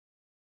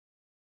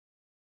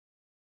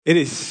It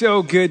is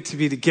so good to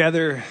be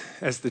together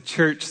as the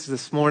church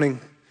this morning.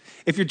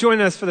 If you're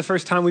joining us for the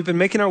first time, we've been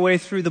making our way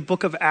through the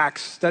book of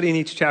Acts, studying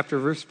each chapter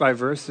verse by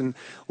verse. And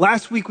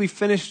last week we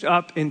finished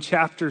up in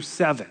chapter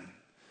 7.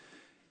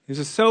 It was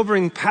a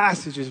sobering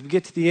passage as we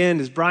get to the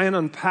end, as Brian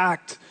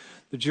unpacked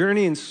the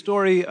journey and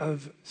story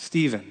of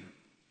Stephen.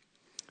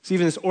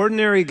 Stephen, this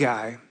ordinary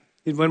guy,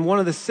 he'd been one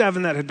of the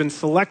 7 that had been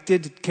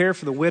selected to care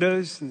for the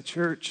widows in the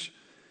church.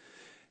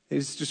 He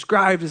was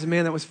described as a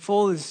man that was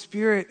full of the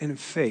Spirit and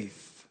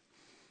faith.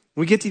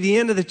 We get to the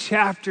end of the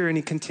chapter and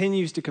he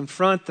continues to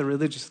confront the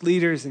religious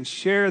leaders and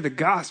share the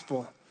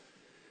gospel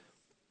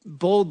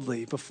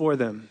boldly before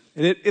them.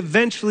 And it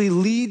eventually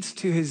leads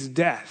to his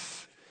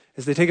death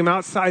as they take him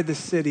outside the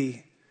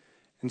city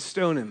and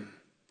stone him.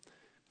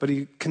 But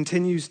he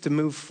continues to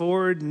move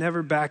forward,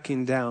 never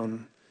backing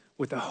down,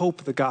 with the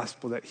hope of the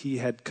gospel that he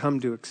had come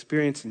to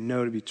experience and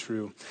know to be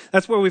true.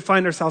 That's where we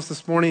find ourselves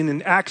this morning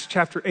in Acts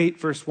chapter 8,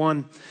 verse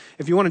 1.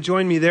 If you want to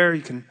join me there,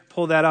 you can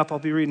pull that up. I'll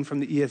be reading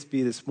from the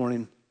ESV this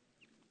morning.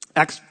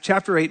 Acts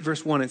chapter 8,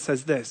 verse 1, it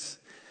says this: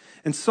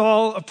 "And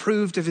Saul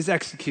approved of his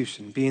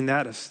execution, being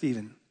that of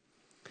Stephen.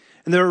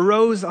 And there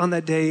arose on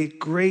that day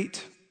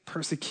great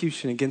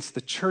persecution against the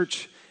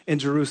church in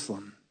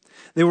Jerusalem.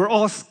 They were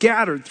all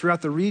scattered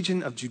throughout the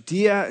region of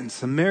Judea and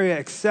Samaria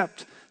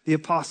except the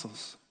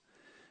apostles.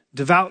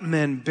 Devout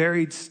men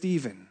buried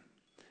Stephen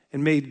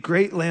and made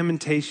great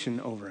lamentation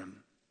over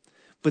him.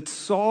 But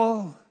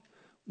Saul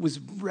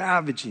was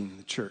ravaging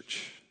the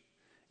church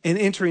and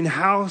entering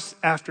house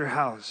after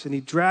house, and he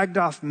dragged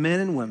off men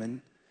and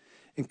women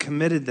and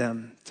committed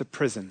them to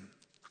prison."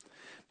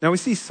 Now we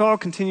see Saul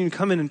continue to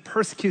come in and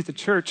persecute the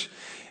church,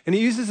 and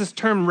he uses this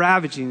term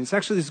ravaging. It's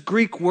actually this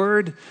Greek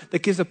word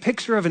that gives a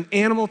picture of an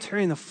animal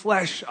tearing the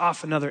flesh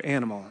off another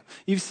animal.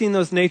 You've seen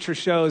those nature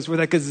shows where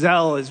that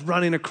gazelle is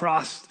running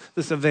across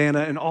the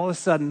savannah, and all of a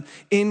sudden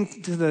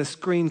into the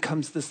screen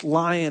comes this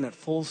lion at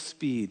full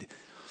speed.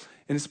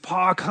 And his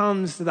paw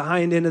comes to the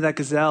hind end of that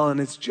gazelle and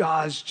its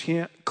jaws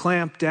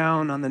clamp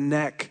down on the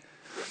neck.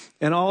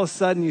 And all of a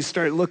sudden you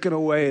start looking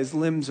away as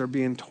limbs are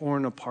being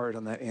torn apart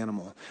on that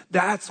animal.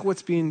 That's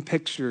what's being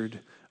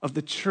pictured of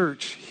the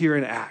church here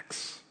in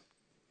Acts.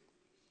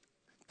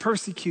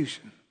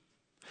 Persecution.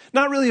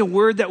 Not really a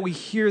word that we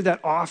hear that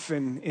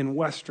often in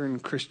Western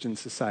Christian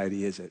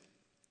society, is it?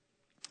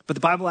 But the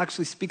Bible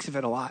actually speaks of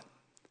it a lot.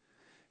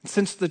 And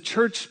since the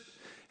church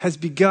has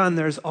begun,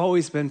 there's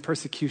always been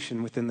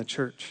persecution within the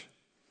church.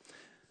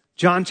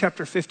 John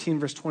chapter 15,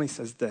 verse 20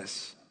 says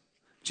this,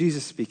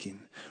 Jesus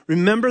speaking,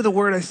 "Remember the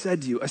word I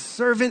said to you, a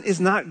servant is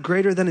not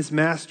greater than his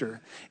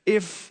master.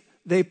 If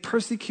they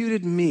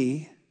persecuted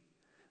me,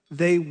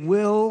 they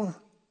will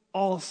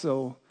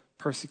also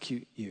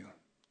persecute you."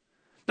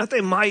 Not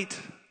they might.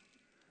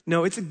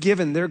 No, it's a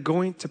given. They're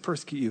going to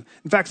persecute you.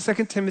 In fact,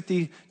 2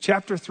 Timothy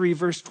chapter 3,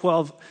 verse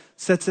 12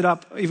 sets it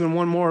up even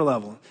one more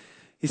level.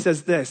 He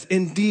says this: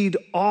 "Indeed,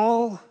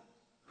 all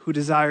who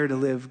desire to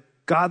live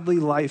godly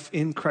life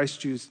in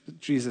Christ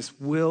Jesus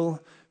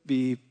will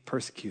be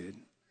persecuted."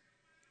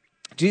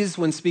 Jesus,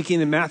 when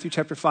speaking in Matthew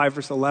chapter 5,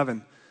 verse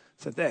 11,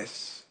 said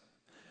this: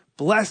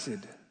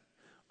 "Blessed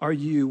are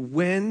you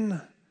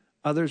when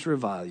others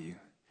revile you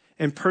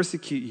and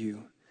persecute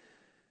you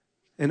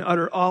and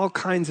utter all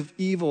kinds of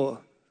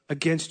evil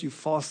against you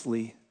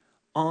falsely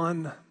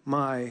on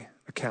my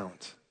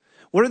account."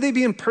 What are they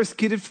being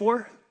persecuted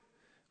for?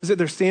 Was it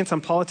their stance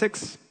on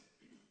politics?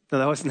 No,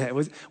 that wasn't it.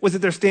 Was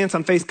it their stance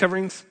on face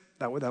coverings?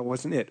 That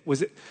wasn't it.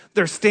 Was it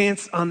their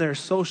stance on their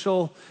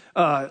social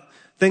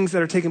things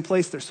that are taking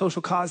place, their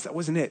social cause? That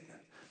wasn't it.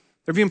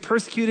 They're being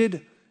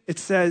persecuted, it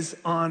says,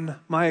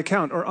 on my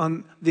account, or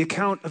on the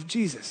account of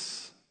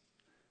Jesus.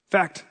 In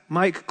fact,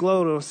 Mike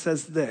Glodo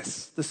says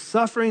this: "The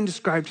suffering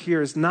described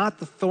here is not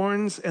the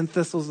thorns and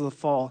thistles of the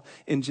fall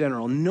in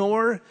general,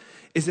 nor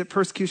is it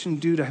persecution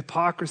due to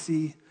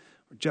hypocrisy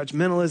or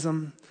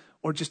judgmentalism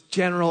or just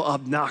general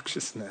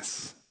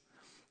obnoxiousness.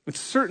 It's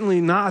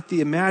certainly not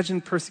the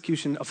imagined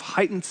persecution of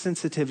heightened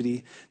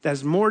sensitivity that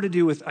has more to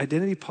do with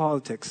identity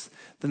politics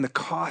than the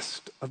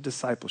cost of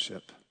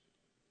discipleship.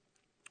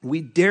 We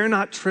dare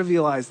not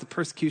trivialize the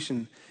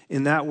persecution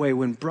in that way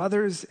when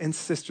brothers and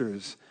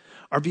sisters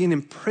are being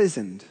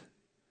imprisoned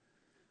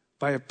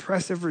by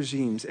oppressive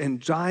regimes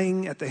and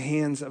dying at the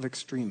hands of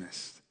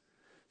extremists.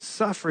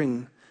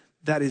 Suffering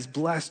that is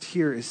blessed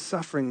here is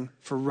suffering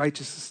for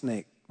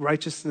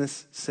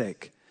righteousness'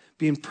 sake,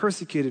 being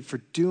persecuted for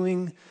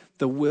doing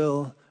the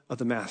will of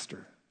the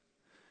master."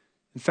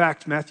 In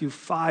fact, Matthew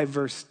 5,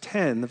 verse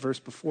 10, the verse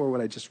before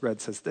what I just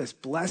read, says this: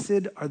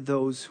 "Blessed are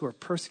those who are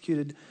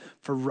persecuted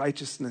for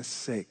righteousness'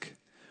 sake,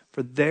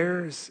 for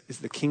theirs is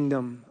the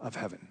kingdom of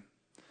heaven."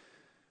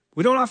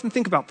 We don't often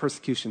think about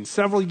persecution.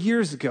 Several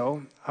years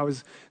ago, I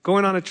was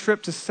going on a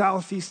trip to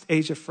Southeast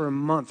Asia for a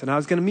month, and I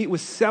was going to meet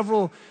with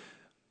several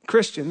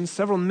Christians,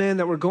 several men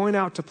that were going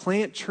out to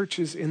plant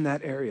churches in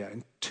that area.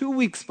 And 2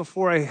 weeks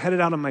before I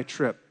headed out on my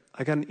trip,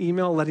 I got an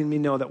email letting me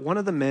know that one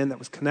of the men that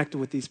was connected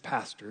with these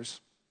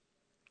pastors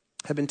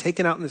had been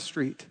taken out in the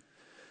street.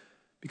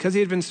 Because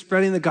he had been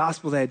spreading the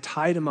gospel, they had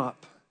tied him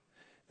up.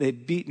 They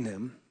had beaten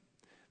him.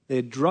 They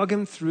had drug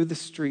him through the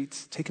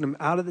streets, taken him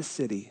out of the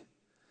city.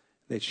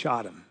 They'd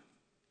shot him,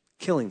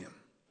 killing him,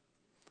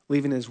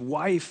 leaving his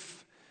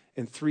wife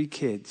and 3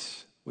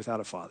 kids without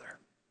a father.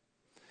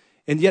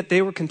 And yet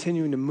they were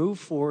continuing to move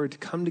forward, to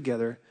come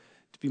together,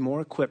 to be more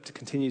equipped to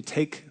continue to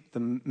take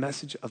the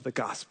message of the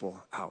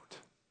gospel out.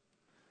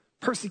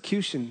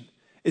 Persecution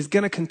is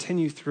going to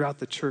continue throughout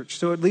the church.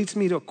 So it leads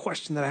me to a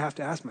question that I have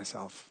to ask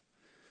myself.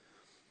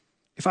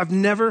 If I've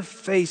never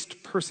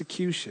faced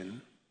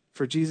persecution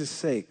for Jesus'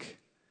 sake,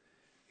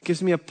 it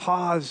gives me a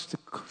pause to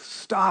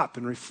stop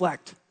and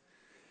reflect.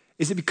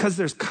 Is it because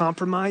there's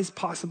compromise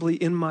possibly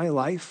in my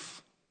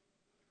life?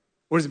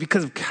 Or is it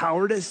because of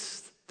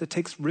cowardice that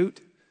takes root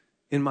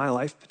in my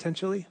life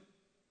potentially?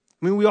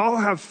 I mean, we all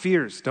have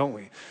fears, don't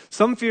we?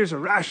 Some fears are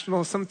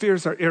rational, some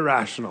fears are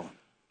irrational.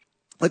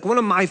 Like one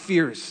of my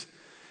fears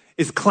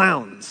is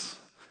clowns.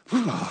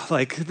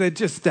 Like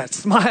that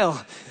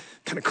smile,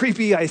 kind of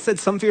creepy. I said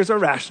some fears are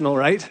rational,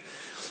 right?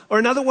 Or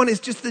another one is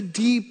just the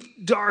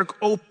deep, dark,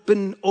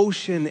 open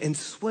ocean and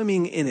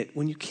swimming in it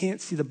when you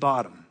can't see the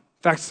bottom.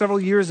 In fact, several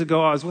years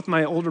ago, I was with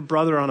my older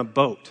brother on a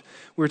boat.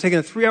 We were taking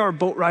a 3-hour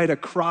boat ride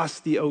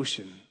across the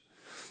ocean.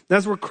 And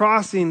as we're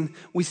crossing,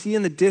 we see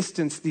in the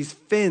distance these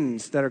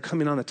fins that are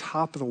coming on the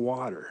top of the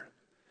water.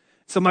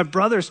 So my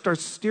brother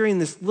starts steering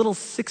this little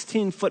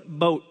 16-foot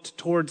boat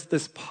towards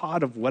this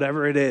pod of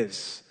whatever it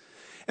is.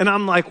 And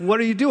I'm like, what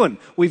are you doing?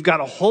 We've got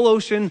a whole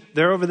ocean.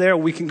 They're over there.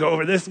 We can go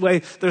over this way.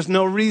 There's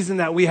no reason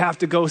that we have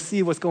to go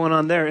see what's going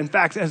on there. In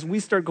fact, as we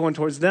start going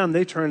towards them,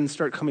 they turn and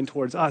start coming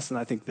towards us. And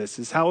I think this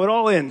is how it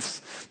all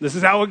ends. This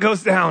is how it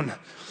goes down.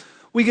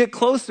 We get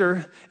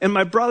closer, and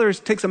my brother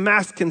takes a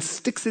mask and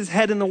sticks his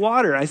head in the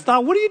water. I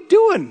thought, what are you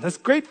doing? That's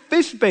great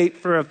fish bait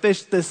for a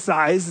fish this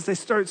size. As they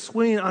start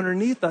swimming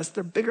underneath us,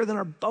 they're bigger than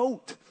our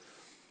boat.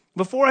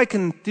 Before I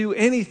can do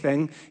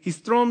anything, he's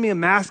throwing me a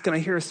mask, and I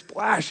hear a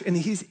splash, and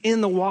he's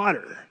in the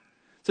water.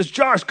 He says,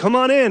 Josh, come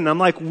on in. I'm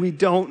like, we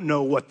don't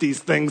know what these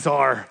things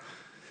are.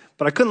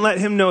 But I couldn't let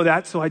him know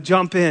that, so I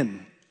jump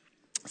in.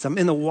 So I'm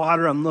in the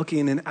water, I'm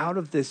looking, and out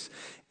of this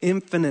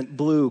infinite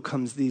blue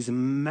comes these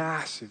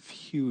massive,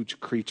 huge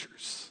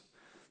creatures.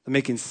 They're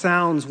making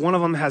sounds. One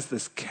of them has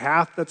this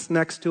calf that's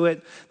next to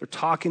it. They're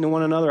talking to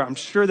one another. I'm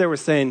sure they were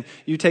saying,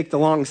 you take the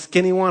long,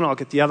 skinny one, I'll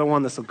get the other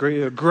one. This will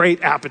be a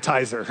great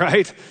appetizer,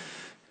 right?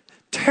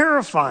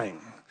 Terrifying.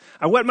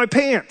 I wet my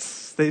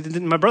pants.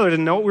 My brother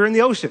didn't know it. We were in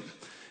the ocean.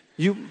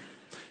 You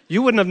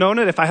wouldn't have known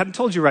it if I hadn't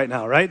told you right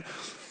now, right?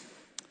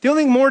 The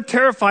only thing more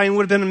terrifying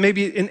would have been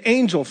maybe an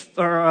angel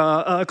or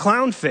a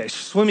clownfish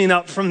swimming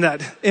up from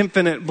that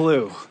infinite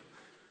blue,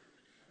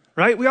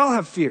 right? We all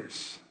have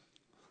fears.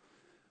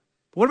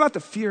 But what about the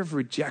fear of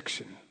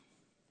rejection?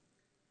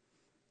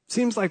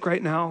 Seems like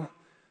right now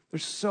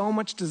there's so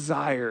much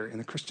desire in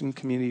the Christian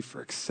community for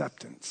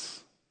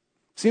acceptance.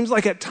 Seems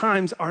like at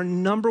times our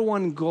number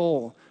one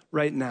goal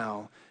right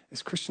now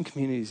as Christian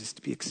communities is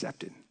to be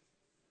accepted.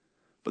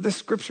 But the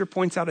scripture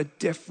points out a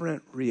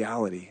different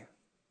reality.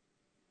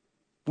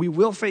 We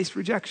will face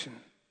rejection.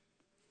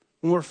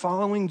 When we're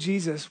following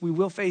Jesus, we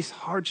will face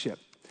hardship.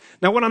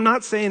 Now, what I'm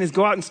not saying is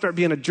go out and start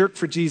being a jerk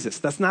for Jesus.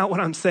 That's not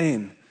what I'm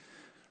saying.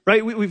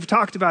 Right? We've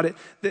talked about it.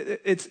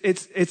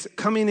 It's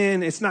coming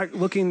in. It's not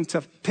looking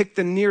to pick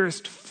the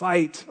nearest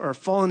fight or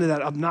fall into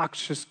that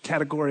obnoxious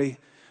category.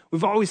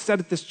 We've always said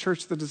at this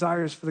church the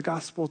desire is for the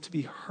gospel to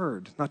be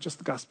heard, not just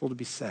the gospel to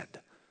be said.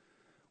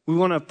 We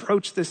want to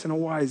approach this in a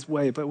wise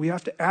way, but we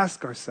have to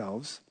ask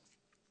ourselves,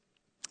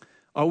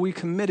 are we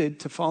committed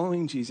to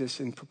following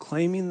Jesus and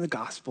proclaiming the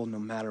gospel no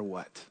matter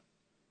what?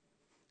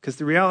 Because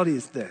the reality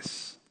is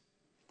this.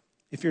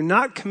 If you're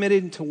not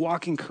committed to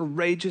walking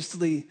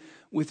courageously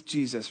with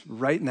Jesus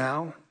right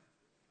now,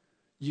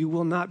 you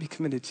will not be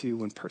committed to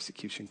when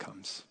persecution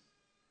comes.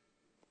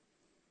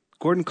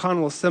 Gordon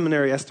Conwell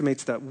Seminary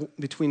estimates that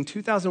between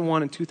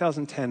 2001 and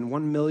 2010,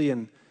 1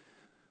 million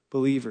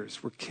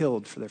believers were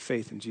killed for their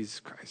faith in Jesus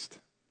Christ.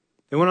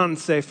 They went on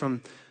to say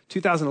from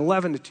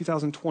 2011 to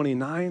 2020,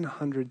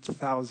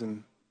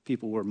 900,000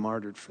 people were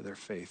martyred for their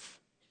faith.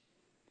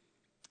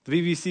 The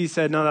BBC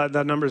said, no,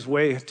 that number is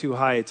way too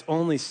high. It's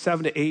only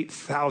 7,000 to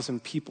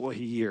 8,000 people a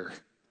year.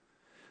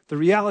 The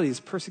reality is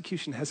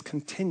persecution has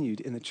continued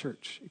in the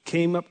church. It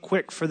came up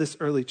quick for this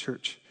early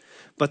church.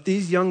 But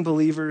these young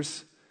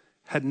believers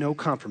had no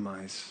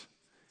compromise,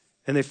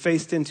 and they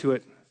faced into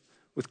it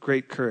with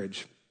great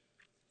courage.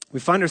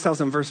 We find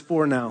ourselves in verse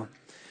 4 now.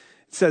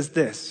 It says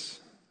this,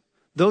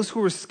 those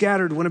who were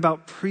scattered went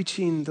about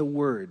preaching the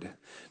word.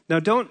 Now,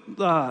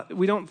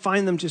 we don't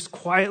find them just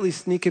quietly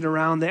sneaking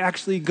around. They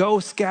actually go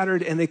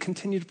scattered and they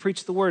continue to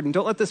preach the word. And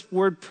don't let this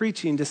word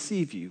preaching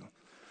deceive you.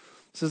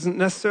 This doesn't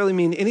necessarily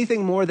mean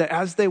anything more that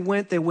as they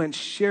went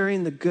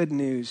sharing the good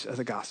news of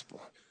the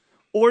gospel.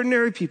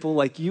 Ordinary people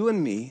like you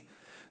and me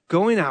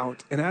going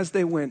out, and as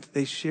they went,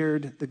 they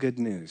shared the good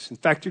news. In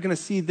fact, you're going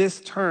to see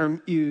this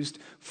term used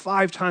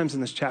 5 times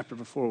in this chapter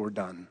before we're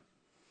done.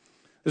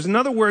 There's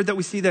another word that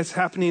we see that's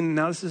happening.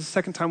 Now, this is the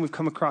second time we've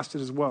come across it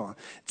as well.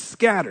 It's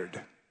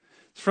scattered.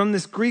 It's from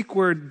this Greek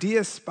word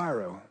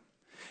diaspiro.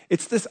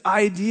 It's this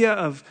idea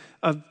of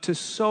to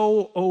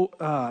sow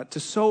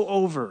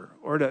over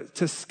or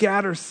to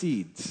scatter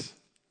seeds.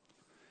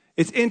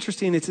 It's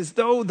interesting. It's as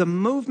though the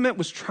movement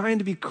was trying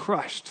to be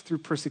crushed through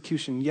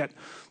persecution, yet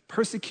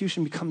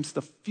persecution becomes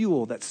the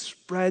fuel that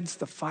spreads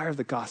the fire of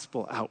the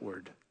gospel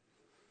outward.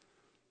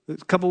 A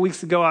couple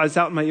weeks ago, I was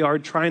out in my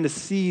yard trying to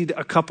seed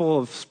a couple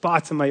of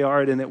spots in my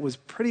yard, and it was a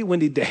pretty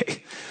windy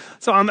day.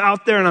 So I'm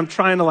out there and I'm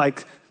trying to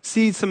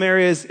seed some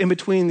areas in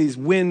between these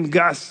wind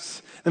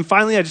gusts. And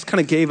finally, I just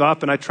kind of gave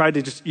up and I tried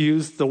to just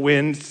use the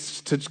wind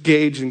to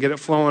gauge and get it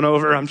flowing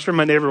over. I'm sure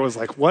my neighbor was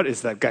like, what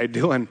is that guy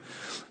doing?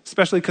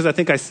 Especially because I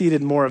think I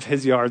seeded more of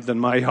his yard than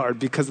my yard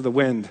because of the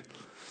wind.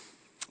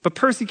 But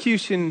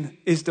persecution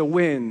is the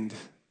wind.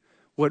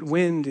 What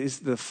wind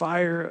is the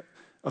fire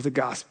of the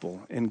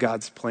gospel and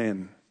God's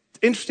plan. It's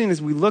interesting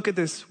as we look at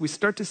this, we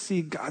start to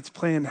see God's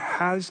plan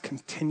has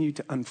continued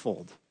to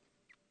unfold.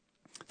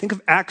 Think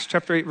of Acts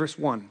chapter 8, verse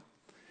 1.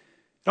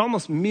 It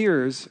almost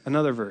mirrors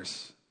another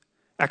verse.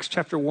 Acts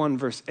chapter 1,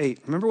 verse 8.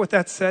 Remember what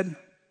that said?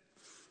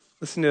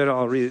 Listen to it,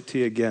 I'll read it to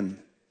you again.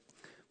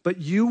 But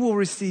you will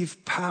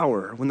receive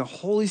power when the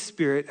Holy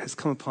Spirit has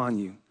come upon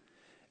you,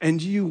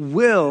 and you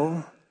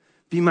will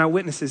be my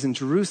witnesses in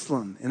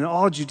Jerusalem and in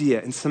all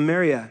Judea and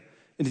Samaria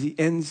and to the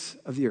ends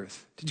of the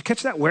earth. Did you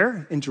catch that?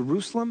 Where? In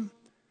Jerusalem,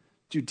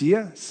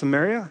 Judea,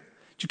 Samaria?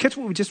 Did you catch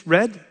what we just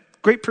read?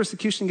 Great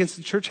persecution against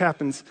the church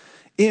happens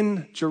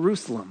in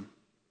Jerusalem.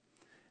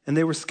 And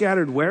they were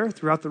scattered where?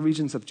 Throughout the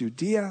regions of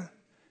Judea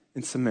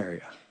and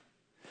Samaria.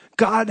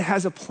 God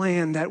has a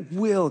plan that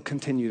will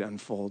continue to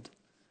unfold.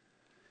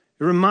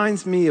 It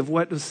reminds me of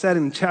what was said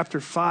in chapter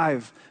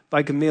 5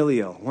 by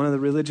Gamaliel, one of the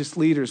religious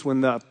leaders,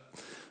 when the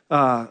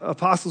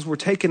apostles were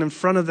taken in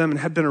front of them and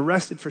had been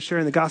arrested for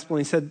sharing the gospel.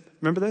 And he said,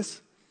 remember this?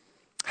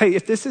 Hey,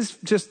 if this is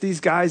just these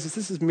guys, if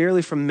this is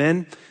merely from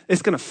men,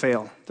 it's going to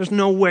fail. There's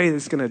no way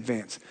it's going to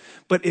advance.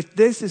 But if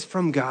this is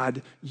from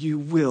God, you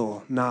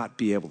will not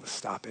be able to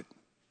stop it.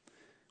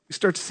 We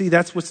start to see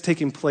that's what's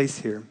taking place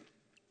here.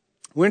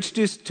 We're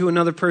introduced to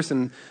another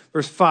person.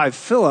 Verse 5,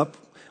 Philip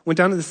went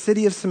down to the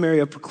city of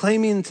Samaria,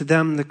 proclaiming to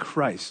them the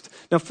Christ.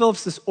 Now,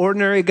 Philip's this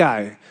ordinary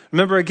guy.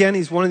 Remember, again,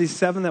 he's one of these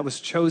 7 that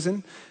was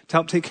chosen to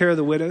help take care of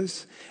the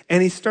widows.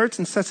 And he starts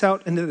and sets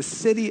out into the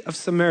city of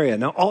Samaria.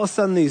 Now, all of a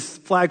sudden, these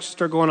flags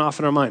start going off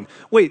in our mind.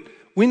 Wait,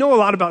 we know a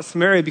lot about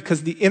Samaria because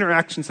of the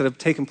interactions that have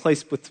taken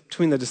place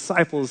between the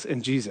disciples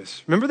and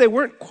Jesus. Remember, they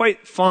weren't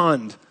quite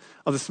fond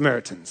of the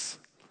Samaritans.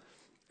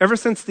 Ever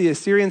since the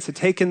Assyrians had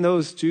taken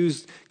those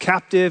Jews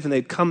captive and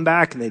they'd come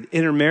back and they'd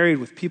intermarried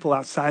with people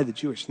outside the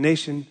Jewish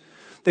nation,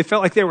 they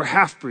felt like they were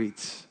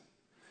half-breeds.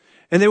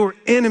 And they were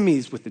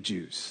enemies with the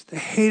Jews. They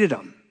hated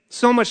them.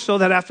 So much so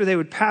that after they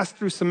would pass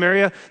through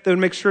Samaria, they would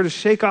make sure to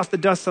shake off the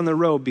dust on the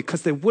road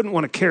because they wouldn't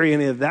want to carry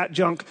any of that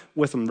junk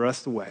with them the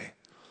rest of the way.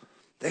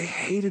 They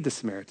hated the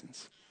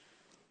Samaritans.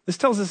 This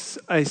tells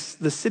us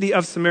the city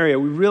of Samaria.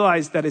 We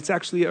realize that it's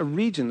actually a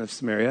region of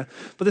Samaria,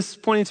 but this is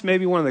pointing to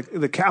maybe one of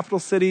the capital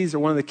cities or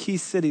one of the key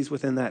cities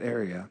within that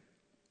area.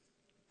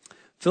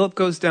 Philip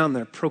goes down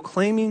there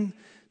proclaiming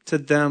to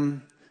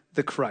them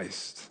the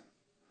Christ.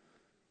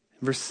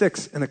 Verse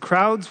 6, and the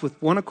crowds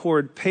with one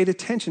accord paid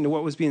attention to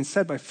what was being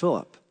said by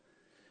Philip,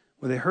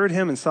 where they heard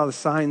him and saw the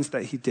signs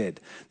that he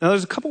did. Now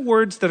there's a couple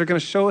words that are going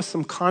to show us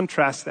some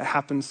contrast that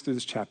happens through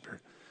this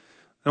chapter.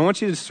 I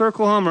want you to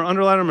circle them or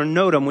underline them or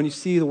note them when you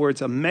see the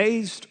words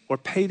amazed or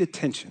paid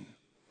attention.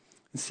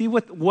 And see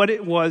what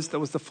it was that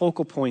was the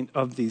focal point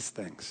of these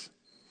things.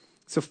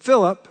 So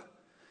Philip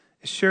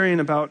is sharing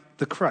about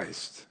the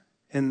Christ,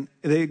 and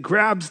it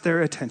grabs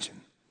their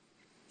attention.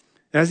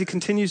 And as he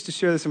continues to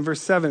share this in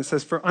verse 7, it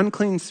says, for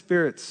unclean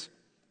spirits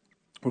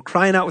were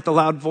crying out with a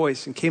loud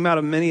voice and came out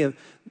of many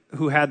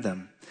who had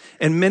them.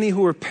 And many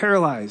who were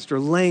paralyzed or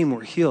lame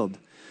were healed.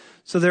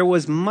 So there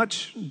was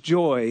much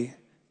joy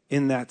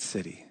in that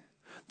city.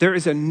 There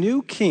is a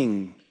new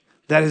king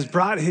that has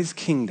brought his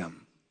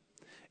kingdom.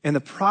 And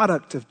the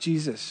product of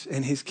Jesus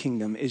and his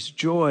kingdom is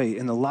joy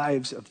in the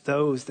lives of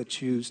those that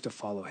choose to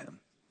follow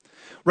him.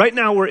 Right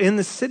now, we're in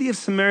the city of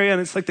Samaria,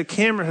 and it's like the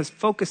camera has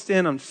focused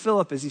in on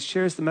Philip as he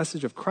shares the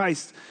message of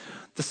Christ.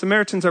 The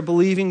Samaritans are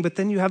believing, but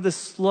then you have this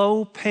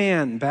slow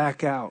pan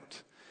back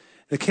out.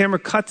 The camera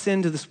cuts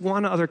into this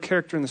one other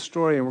character in the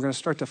story, and we're going to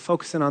start to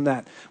focus in on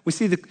that. We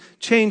see the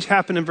change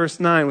happen in verse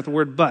 9 with the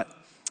word but.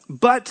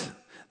 But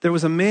there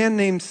was a man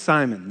named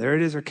Simon, there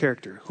it is, our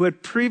character, who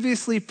had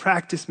previously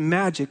practiced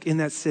magic in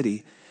that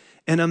city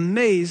and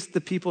amazed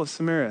the people of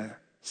Samaria,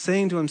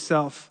 saying to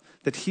himself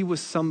that he was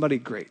somebody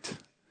great.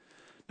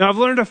 Now, I've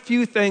learned a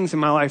few things in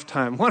my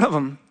lifetime. One of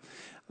them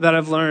that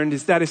I've learned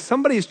is that if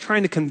somebody is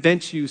trying to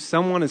convince you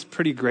someone is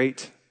pretty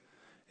great,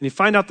 and you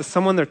find out that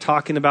someone they're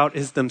talking about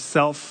is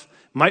themselves,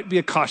 might be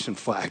a caution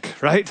flag,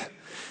 right?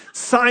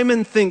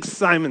 Simon thinks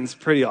Simon's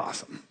pretty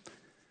awesome.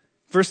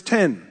 Verse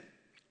 10.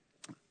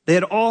 They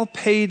had all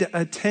paid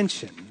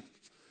attention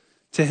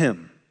to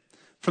him,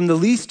 from the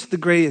least to the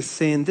greatest,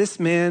 saying, this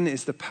man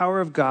is the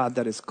power of God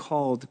that is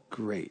called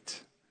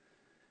great.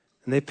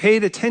 And they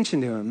paid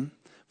attention to him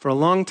for a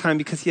long time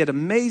because he had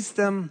amazed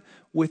them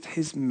with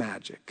his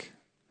magic.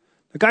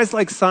 The guys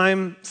like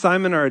Simon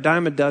are a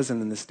dime a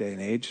dozen in this day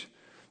and age.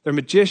 They're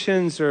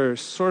magicians or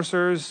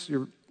sorcerers.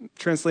 Your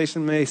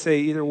translation may say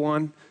either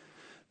one.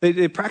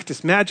 They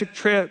practice magic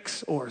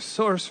tricks or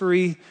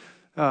sorcery,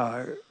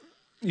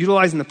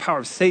 utilizing the power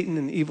of Satan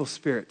and evil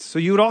spirits. So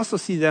you would also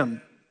see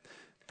them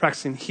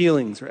practicing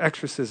healings or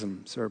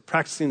exorcisms or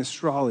practicing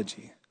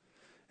astrology.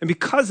 And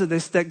because of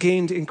this, that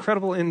gained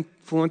incredible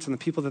influence on the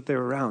people that they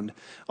were around.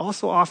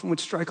 Also often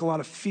would strike a lot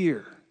of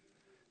fear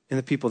in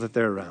the people that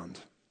they're around.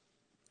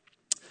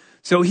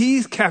 So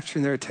he's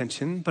capturing their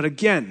attention, but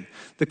again,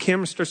 the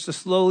camera starts to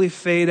slowly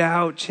fade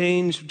out,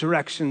 change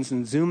directions,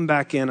 and zoom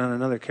back in on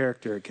another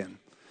character again.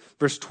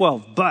 Verse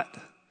 12, but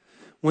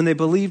when they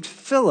believed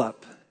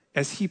Philip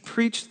as he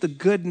preached the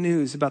good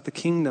news about the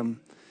kingdom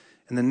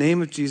in the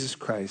name of Jesus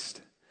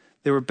Christ,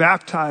 they were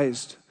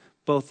baptized,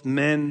 both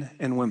men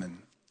and women.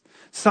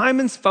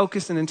 Simon's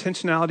focus and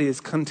intentionality has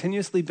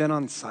continuously been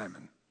on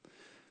Simon.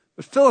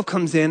 But Philip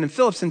comes in, and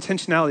Philip's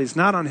intentionality is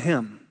not on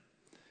him,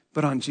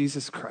 but on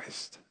Jesus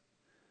Christ.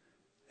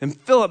 And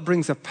Philip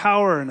brings a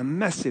power and a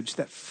message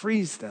that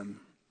frees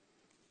them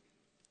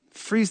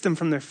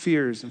from their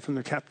fears and from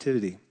their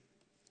captivity.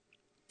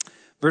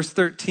 Verse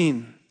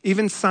 13,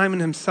 even Simon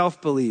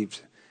himself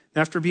believed.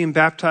 After being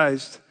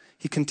baptized,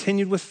 he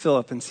continued with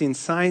Philip and seeing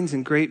signs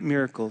and great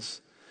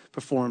miracles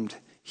performed.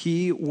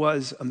 He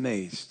was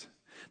amazed.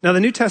 Now, the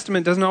New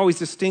Testament doesn't always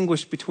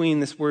distinguish between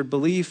this word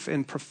belief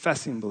and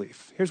professing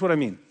belief. Here's what I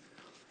mean.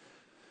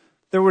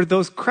 There were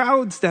those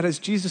crowds that as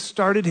Jesus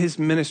started his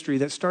ministry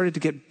that started to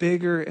get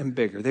bigger and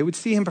bigger. They would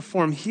see him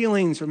perform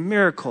healings or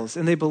miracles,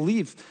 and they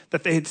believed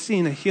that they had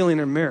seen a healing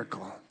or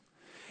miracle.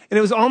 And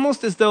it was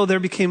almost as though there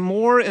became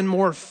more and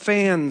more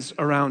fans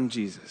around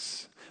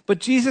Jesus. But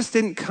Jesus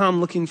didn't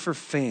come looking for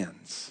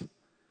fans.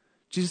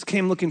 Jesus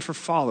came looking for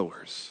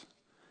followers.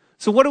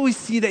 So what do we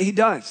see that he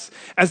does?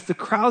 As the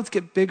crowds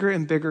get bigger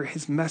and bigger,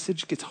 his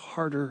message gets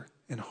harder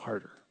and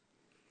harder.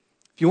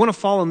 If you want to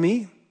follow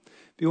me,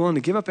 be willing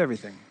to give up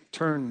everything.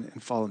 Turn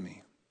and follow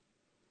me.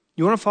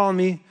 You want to follow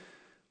me?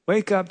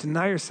 Wake up,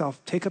 deny yourself,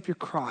 take up your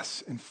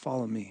cross and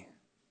follow me.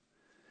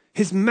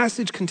 His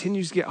message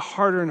continues to get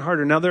harder and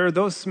harder. Now, there are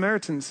those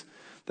Samaritans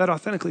that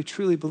authentically,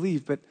 truly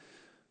believe, but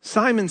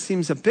Simon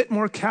seems a bit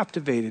more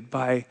captivated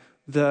by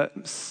the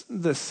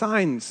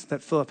signs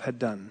that Philip had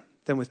done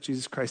than with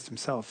Jesus Christ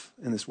himself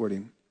in this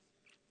wording.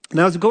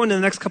 Now, as we go into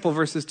the next couple of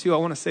verses too, I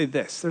want to say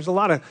this. There's a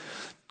lot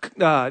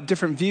of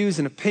different views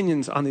and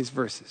opinions on these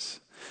verses.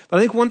 But I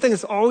think one thing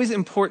that's always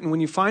important when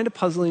you find a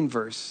puzzling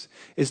verse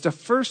is to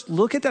first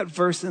look at that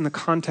verse in the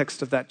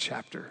context of that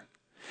chapter.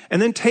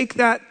 And then take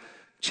that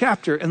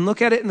chapter and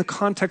look at it in the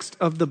context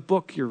of the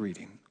book you're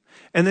reading.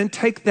 And then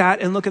take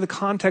that and look at the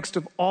context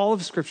of all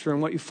of Scripture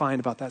and what you find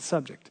about that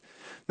subject.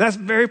 That's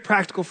very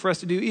practical for us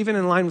to do, even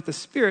in line with the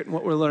Spirit and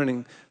what we're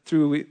learning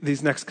through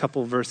these next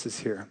couple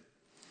verses here.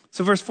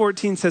 So verse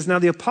 14 says, now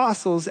the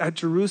apostles at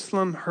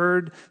Jerusalem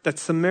heard that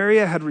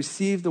Samaria had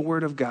received the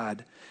word of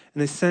God,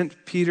 and they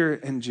sent Peter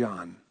and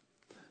John,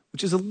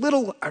 which is a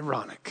little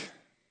ironic.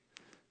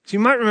 So you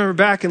might remember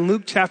back in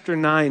Luke chapter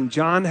 9,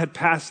 John had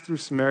passed through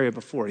Samaria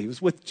before. He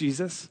was with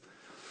Jesus.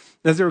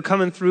 And as they were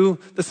coming through,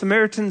 the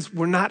Samaritans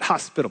were not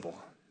hospitable.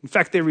 In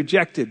fact, they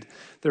rejected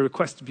their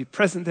request to be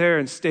present there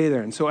and stay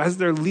there. And so as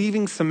they're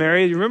leaving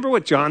Samaria, you remember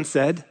what John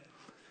said?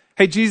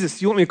 Hey,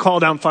 Jesus, you want me to call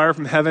down fire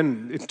from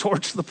heaven and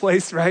torch the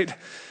place, right?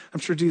 I'm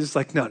sure Jesus is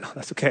like, no,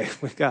 that's okay.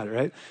 We got it,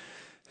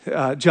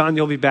 right? John,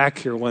 you'll be back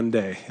here one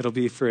day. It'll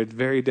be for a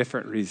very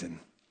different reason.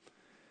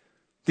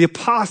 The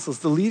apostles,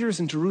 the leaders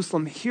in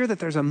Jerusalem, hear that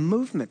there's a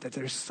movement, that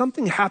there's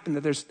something happened,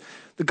 that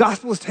the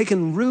gospel has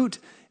taken root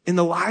in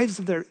the lives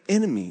of their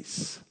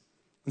enemies.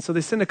 And so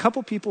they send a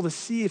couple people to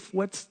see if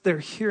what they're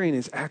hearing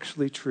is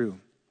actually true.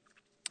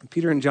 And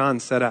Peter and John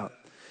set out.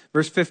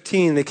 Verse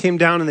 15, they came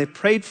down and they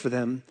prayed for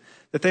them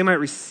that they might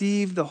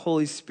receive the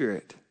Holy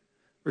Spirit.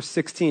 Verse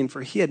 16,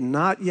 for he had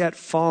not yet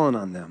fallen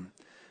on them,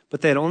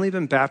 but they had only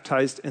been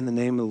baptized in the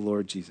name of the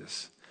Lord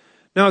Jesus.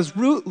 Now, as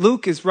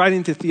Luke is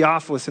writing to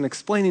Theophilus and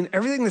explaining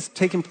everything that's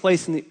taken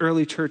place in the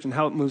early church and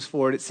how it moves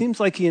forward, it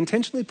seems like he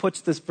intentionally puts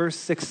this verse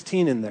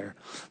 16 in there,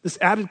 this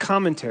added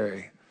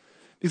commentary.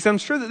 Because I'm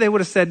sure that they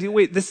would have said,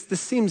 wait, this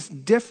seems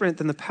different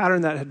than the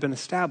pattern that had been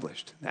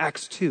established in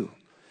Acts 2.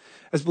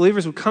 As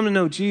believers would come to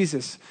know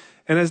Jesus,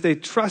 and as they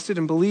trusted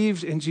and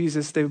believed in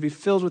Jesus, they would be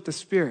filled with the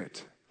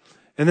Spirit.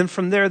 And then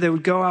from there, they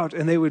would go out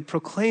and they would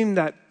proclaim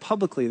that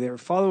publicly. They were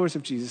followers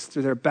of Jesus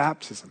through their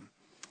baptism,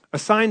 a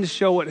sign to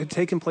show what had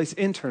taken place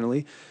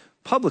internally,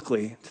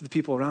 publicly to the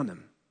people around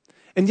them.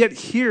 And yet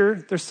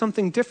here, there's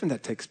something different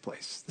that takes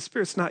place. The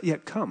Spirit's not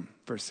yet come,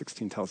 verse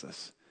 16 tells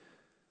us.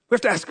 We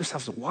have to ask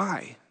ourselves,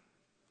 why?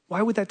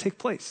 Why would that take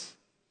place?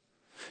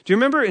 Do you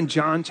remember in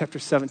John chapter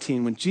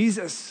 17 when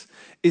Jesus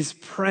is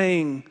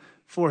praying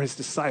for his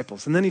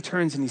disciples, and then he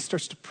turns and he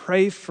starts to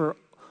pray for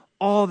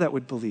all that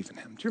would believe in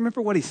him? Do you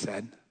remember what he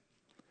said?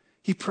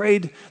 He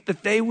prayed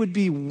that they would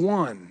be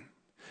one,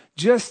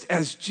 just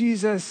as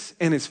Jesus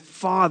and his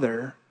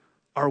Father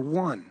are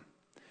one.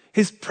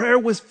 His prayer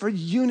was for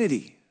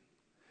unity.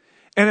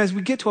 And as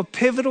we get to a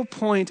pivotal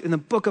point in the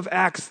book of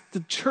Acts, the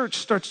church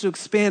starts to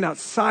expand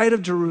outside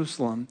of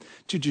Jerusalem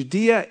to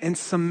Judea and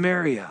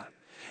Samaria.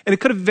 And it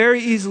could have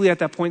very easily at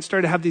that point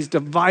started to have these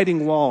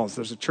dividing walls.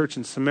 There's a church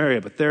in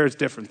Samaria, but there is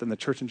different than the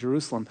church in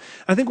Jerusalem.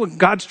 I think what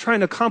God's trying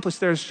to accomplish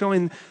there is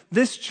showing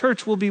this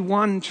church will be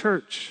one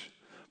church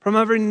from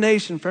every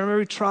nation, from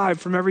every tribe,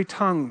 from every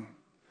tongue.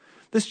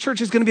 This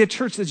church is going to be a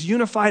church that's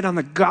unified on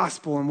the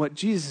gospel and what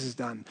Jesus has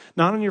done,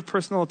 not on your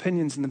personal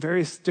opinions and the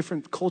various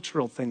different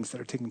cultural things that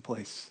are taking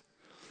place.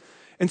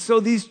 And so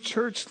these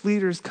church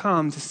leaders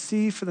come to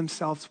see for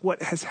themselves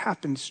what has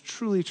happened is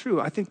truly true.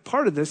 I think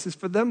part of this is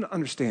for them to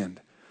understand.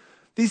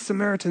 These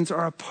Samaritans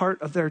are a part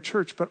of their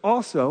church, but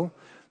also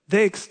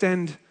they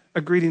extend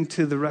a greeting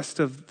to the rest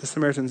of the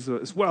Samaritans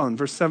as well. In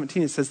verse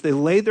 17, it says, they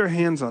laid their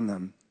hands on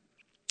them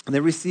and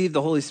they received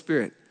the Holy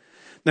Spirit.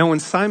 Now,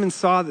 when Simon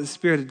saw that the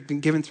Spirit had been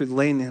given through the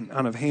laying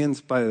on of hands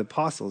by the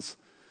apostles,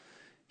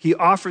 he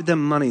offered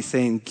them money,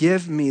 saying,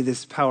 give me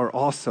this power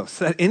also,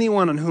 so that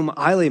anyone on whom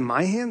I lay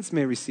my hands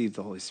may receive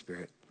the Holy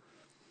Spirit.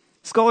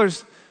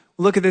 Scholars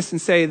look at this and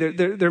say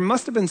there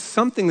must have been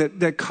something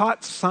that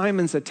caught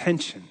Simon's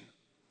attention.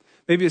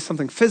 Maybe it's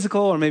something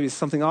physical or maybe it's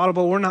something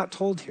audible. We're not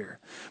told here.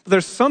 But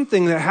there's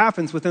something that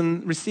happens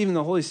within receiving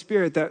the Holy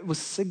Spirit that was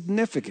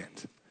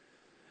significant.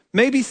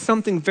 Maybe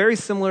something very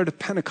similar to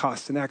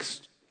Pentecost in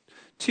Acts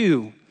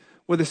 2,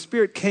 where the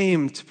Spirit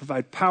came to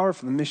provide power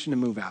for the mission to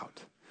move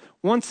out.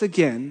 Once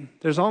again,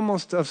 there's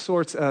almost of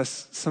sorts a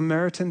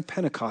Samaritan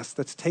Pentecost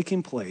that's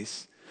taking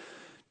place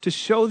to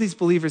show these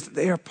believers that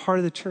they are part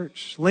of the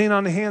church. Laying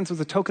on the hands was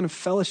a token of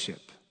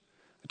fellowship,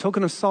 a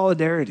token of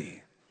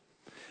solidarity,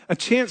 a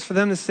chance for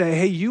them to say,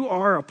 hey, you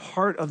are a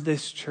part of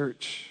this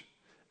church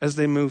as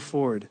they move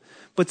forward.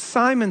 But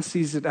Simon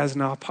sees it as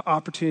an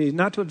opportunity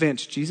not to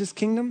advance Jesus'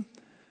 kingdom,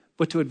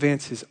 but to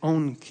advance his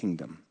own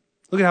kingdom.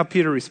 Look at how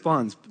Peter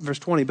responds. Verse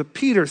 20, but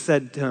Peter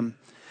said to him,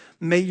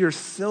 may your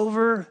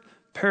silver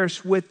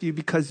perish with you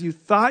because you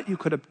thought you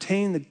could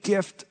obtain the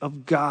gift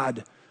of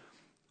God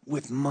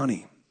with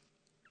money.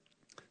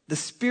 The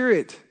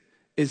Spirit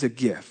is a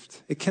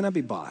gift. It cannot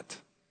be bought.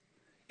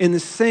 In the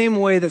same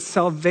way that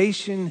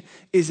salvation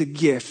is a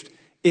gift,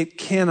 it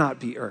cannot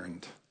be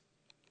earned.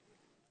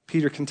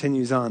 Peter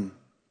continues on.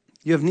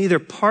 You have neither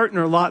part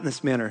nor lot in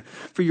this matter,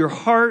 for your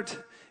heart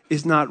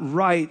is not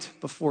right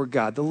before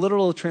God. The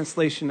literal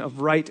translation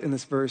of right in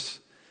this verse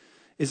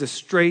is a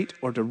straight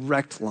or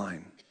direct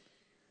line.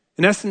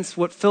 In essence,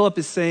 what Philip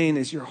is saying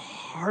is your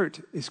heart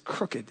is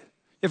crooked.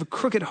 You have a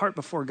crooked heart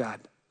before God.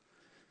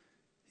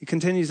 He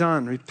continues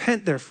on,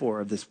 repent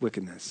therefore of this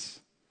wickedness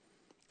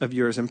of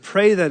yours and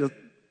pray that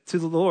to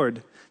the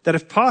Lord that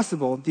if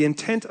possible, the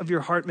intent of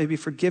your heart may be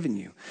forgiven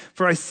you.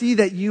 For I see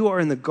that you are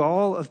in the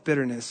gall of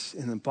bitterness,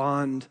 in the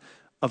bond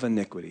of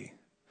iniquity.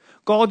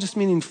 Gall just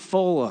meaning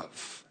full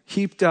of,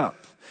 heaped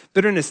up.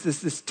 Bitterness,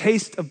 this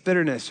taste of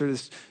bitterness, or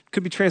this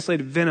could be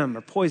translated venom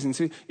or poison.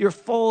 So you're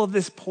full of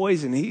this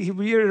poison. He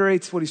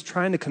reiterates what he's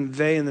trying to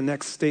convey in the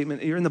next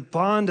statement. You're in the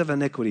bond of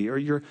iniquity, or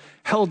you're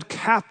held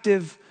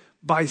captive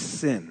by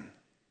sin.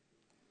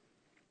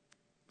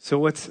 So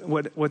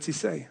what's he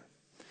say?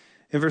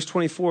 In verse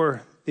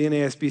 24, the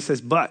NASB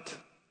says, but,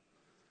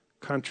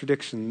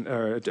 contradiction,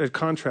 or a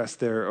contrast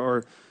there,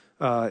 or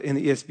in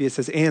the ESV it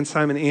says, and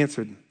Simon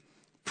answered,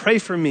 pray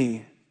for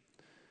me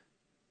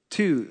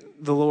to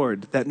the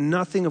Lord that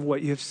nothing of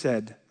what you have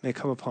said may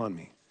come upon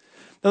me.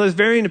 Now there's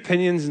varying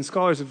opinions and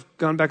scholars have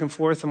gone back and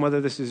forth on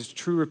whether this is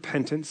true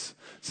repentance.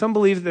 Some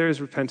believe there is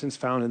repentance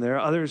found in there.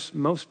 Others,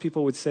 most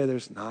people would say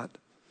there's not.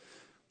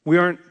 We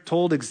aren't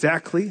told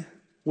exactly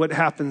what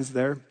happens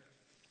there.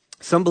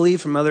 Some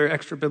believe from other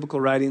extra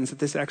biblical writings that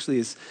this actually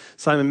is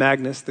Simon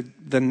Magus,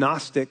 the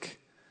Gnostic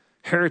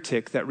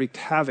heretic that wreaked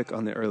havoc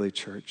on the early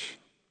church.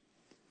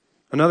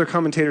 Another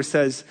commentator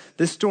says,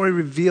 this story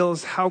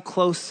reveals how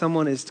close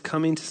someone is to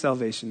coming to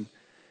salvation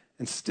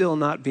and still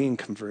not being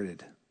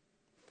converted.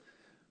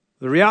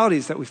 The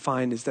realities that we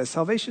find is that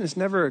salvation is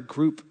never a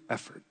group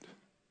effort.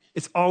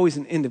 It's always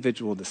an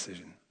individual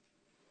decision.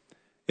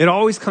 It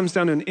always comes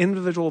down to an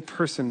individual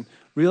person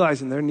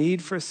realizing their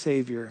need for a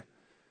Savior,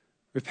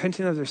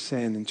 repenting of their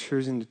sin, and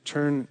choosing to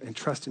turn and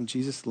trust in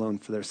Jesus alone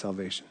for their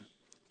salvation.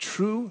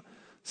 True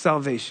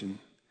salvation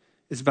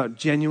is about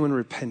genuine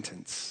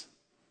repentance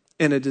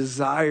and a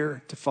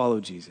desire to follow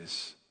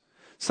Jesus.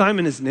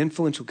 Simon is an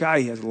influential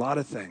guy. He has a lot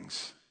of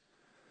things.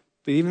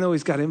 But even though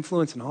he's got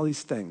influence in all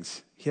these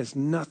things, he has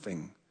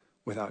nothing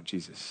without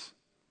Jesus.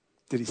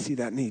 Did he see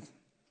that need?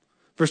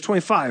 Verse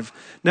 25,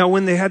 now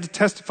when they had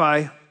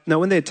testified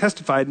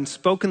and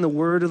spoken the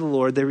word of the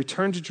Lord, they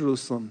returned to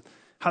Jerusalem.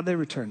 How'd they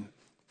return?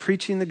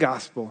 Preaching the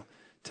gospel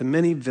to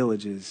many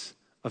villages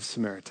of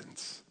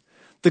Samaritans.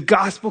 The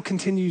gospel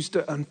continues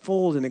to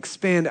unfold and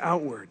expand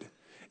outward.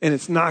 And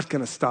it's not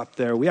going to stop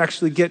there. We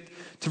actually get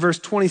to verse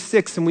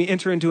 26 and we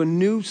enter into a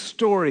new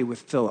story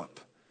with Philip.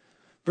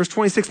 Verse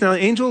 26, now the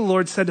angel of the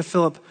Lord said to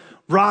Philip,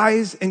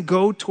 rise and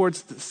go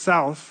towards the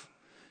south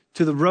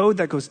to the road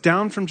that goes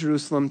down from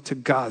Jerusalem to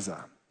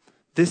Gaza.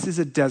 This is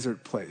a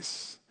desert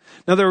place.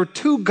 Now there were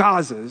two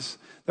Gazas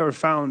that that were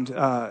found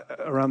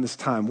around this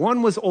time.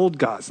 One was Old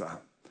Gaza.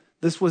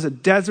 This was a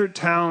desert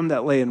town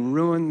that lay in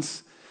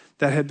ruins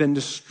that had been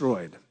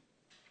destroyed.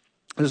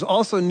 There's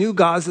also New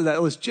Gaza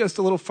that was just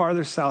a little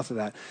farther south of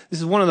that. This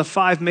is one of the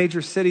 5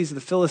 major cities of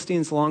the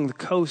Philistines along the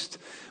coast.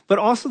 But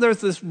also there's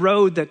this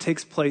road that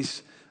takes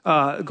place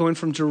going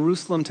from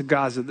Jerusalem to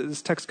Gaza that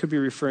this text could be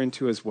referring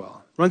to as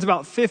well. It runs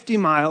about 50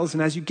 miles,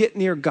 and as you get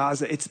near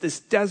Gaza, it's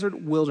this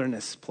desert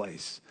wilderness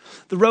place.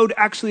 The road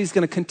actually is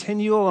going to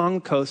continue along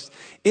the coast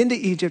into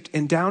Egypt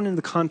and down into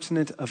the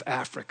continent of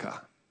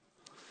Africa.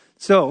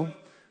 So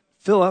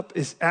Philip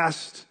is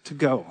asked to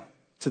go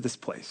to this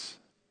place.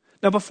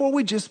 Now, before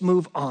we just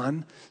move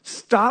on,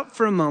 stop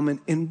for a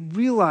moment and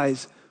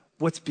realize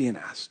what's being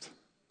asked.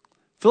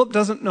 Philip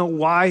doesn't know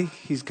why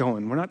he's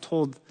going. We're not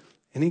told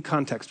any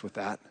context with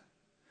that.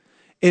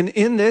 And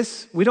in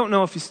this, we don't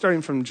know if he's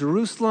starting from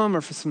Jerusalem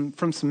or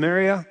from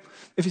Samaria.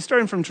 If he's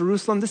starting from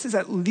Jerusalem, this is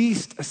at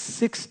least a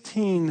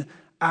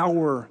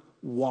 16-hour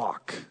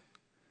walk.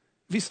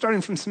 If he's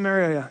starting from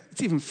Samaria,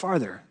 it's even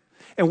farther.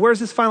 And where's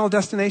his final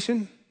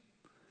destination?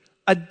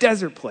 A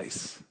desert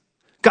place.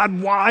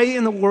 God, why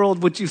in the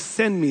world would you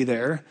send me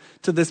there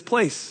to this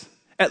place?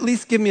 At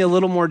least give me a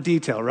little more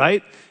detail,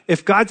 right?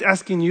 If God's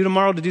asking you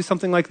tomorrow to do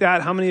something like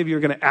that, how many of you are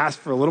going to ask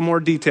for a little more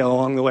detail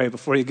along the way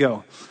before you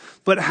go?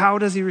 But how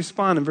does he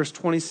respond in verse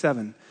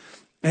 27?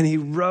 And he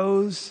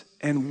rose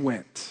and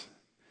went.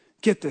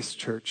 Get this,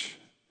 church.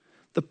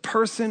 The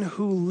person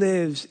who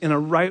lives in a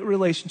right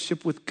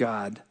relationship with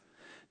God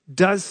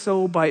does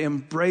so by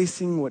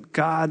embracing what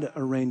God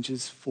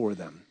arranges for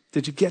them.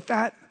 Did you get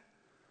that?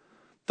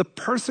 The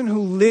person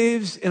who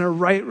lives in a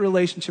right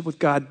relationship with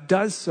God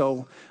does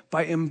so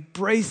by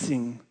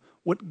embracing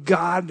what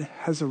God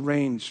has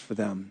arranged for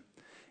them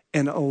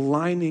and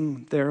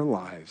aligning their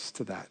lives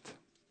to that.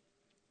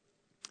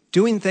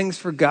 Doing things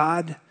for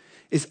God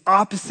is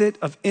opposite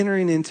of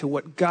entering into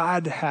what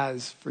God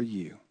has for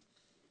you.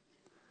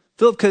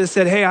 Philip could have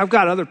said, hey, I've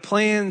got other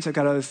plans, I've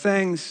got other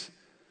things.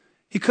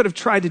 He could have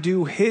tried to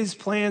do his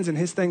plans and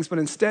his things, but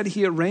instead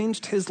he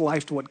arranged his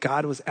life to what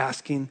God was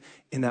asking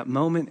in that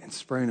moment and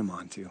spurring him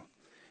on to.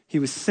 He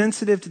was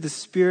sensitive to the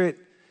Spirit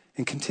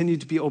and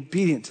continued to be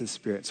obedient to the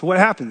Spirit. So what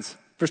happens?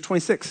 Verse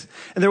 26,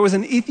 and there was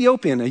an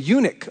Ethiopian, a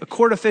eunuch, a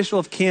court official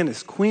of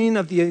Candace, queen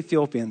of the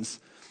Ethiopians,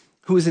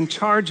 who was in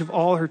charge of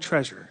all her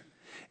treasure.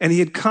 And he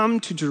had come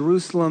to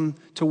Jerusalem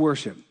to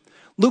worship.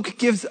 Luke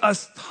gives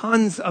us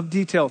tons of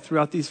detail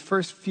throughout these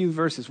first few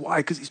verses. Why?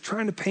 Because he's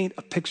trying to paint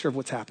a picture of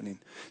what's happening.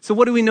 So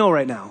what do we know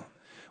right now?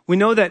 We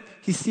know that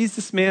he sees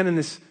this man in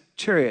this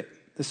chariot,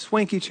 this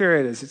swanky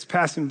chariot as it's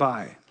passing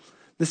by.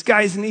 This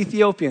guy is an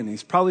Ethiopian.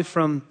 He's probably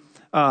from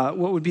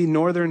what would be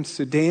northern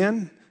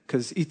Sudan,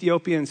 because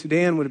Ethiopia and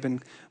Sudan would have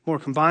been more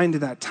combined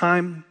at that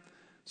time.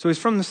 So he's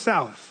from the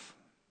south.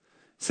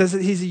 It says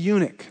that he's a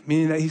eunuch,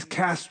 meaning that he's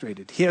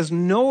castrated. He has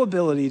no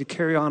ability to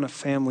carry on a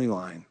family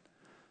line.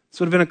 This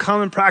would have been a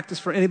common practice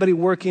for anybody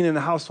working in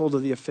the household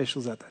of the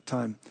officials at that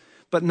time,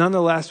 but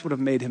nonetheless would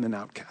have made him an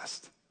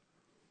outcast.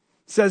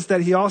 It says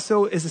that he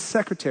also is a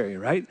secretary,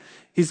 right?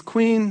 He's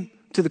queen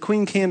to the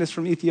Queen Candace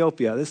from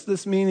Ethiopia.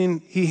 This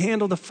meaning he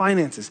handled the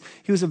finances.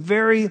 He was a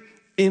very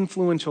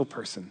influential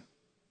person.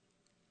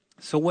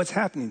 So what's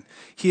happening?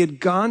 He had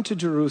gone to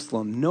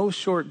Jerusalem, no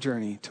short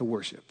journey, to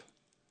worship.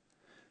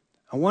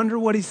 I wonder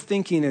what he's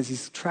thinking as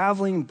he's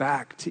traveling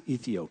back to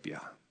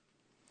Ethiopia.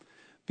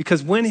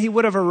 Because when he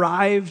would have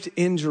arrived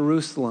in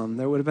Jerusalem,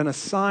 there would have been a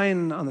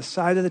sign on the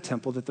side of the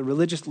temple that the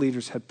religious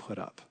leaders had put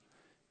up.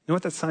 You know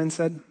what that sign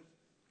said?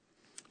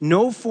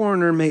 No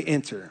foreigner may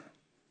enter.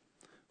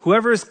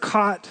 Whoever is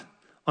caught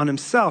on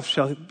himself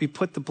shall be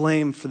put to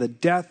blame for the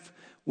death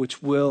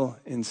which will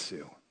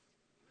ensue.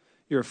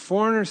 You're a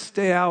foreigner,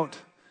 stay out,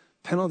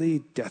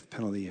 penalty, death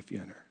penalty if you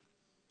enter.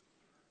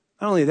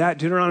 Not only that,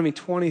 Deuteronomy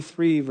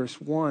 23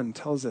 verse 1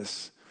 tells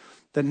us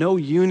that no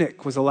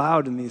eunuch was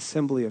allowed in the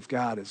assembly of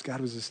God as God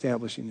was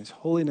establishing his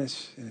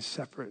holiness and his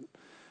separate,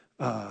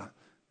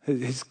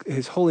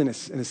 his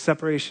holiness and his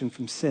separation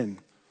from sin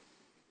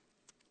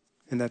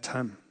in that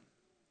time.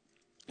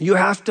 You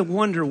have to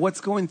wonder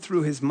what's going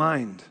through his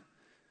mind.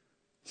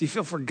 Does he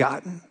feel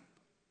forgotten?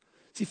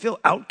 Does he feel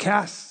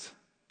outcast?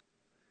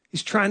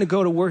 He's trying to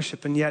go to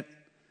worship and yet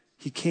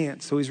he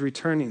can't, so he's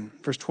returning.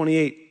 Verse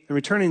 28, and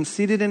returning,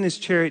 seated in his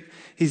chariot,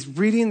 he's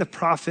reading the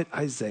prophet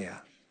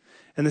Isaiah.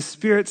 And the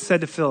Spirit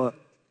said to Philip,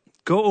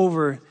 go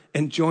over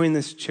and join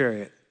this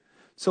chariot.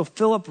 So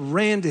Philip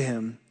ran to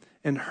him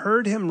and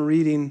heard him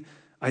reading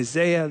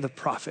Isaiah the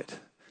prophet.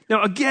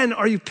 Now again,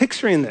 are you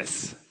picturing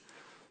this?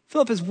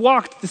 Philip has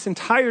walked this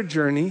entire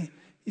journey.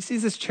 He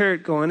sees this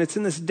chariot going. It's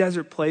in this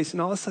desert place.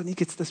 And all of a sudden he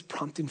gets this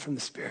prompting from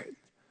the Spirit.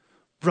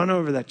 Run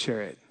over that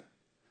chariot.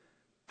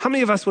 How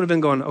many of us would have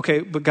been going, okay,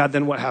 but God,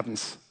 then what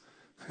happens?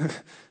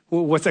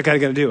 Well, what's that guy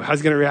going to do? How's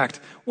he going to react?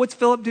 What's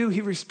Philip do?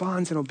 He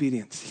responds in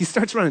obedience. He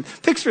starts running.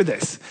 Picture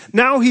this.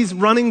 Now he's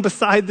running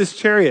beside this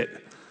chariot.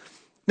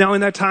 Now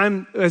in that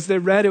time, as they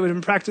read, it would have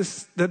been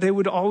practice that they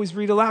would always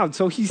read aloud.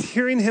 So he's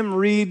hearing him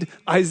read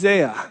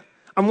Isaiah.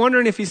 I'm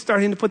wondering if he's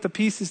starting to put the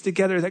pieces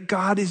together that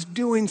God is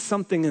doing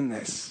something in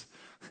this.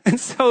 And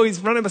so he's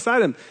running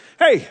beside him.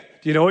 Hey,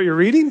 do you know what you're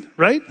reading?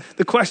 Right?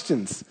 The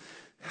questions.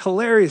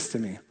 Hilarious to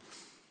me.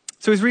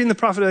 So he's reading the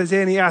prophet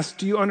Isaiah and he asks,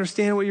 do you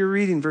understand what you're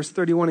reading? Verse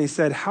 31, he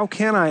said, how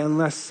can I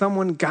unless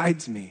someone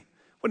guides me?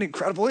 What an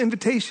incredible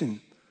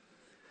invitation.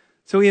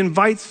 So he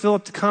invites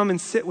Philip to come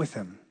and sit with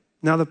him.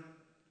 Now the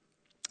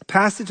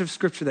passage of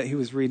scripture that he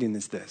was reading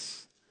is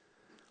this.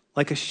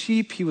 Like a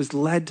sheep, he was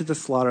led to the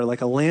slaughter.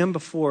 Like a lamb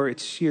before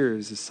its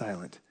shearers is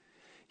silent.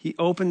 He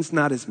opens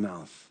not his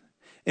mouth.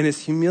 In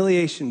his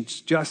humiliation,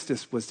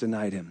 justice was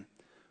denied him.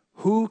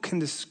 Who can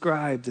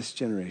describe this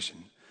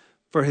generation?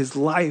 For his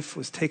life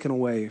was taken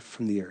away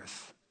from the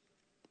earth.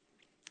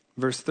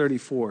 Verse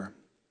 34.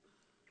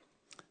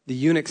 The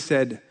eunuch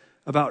said,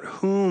 about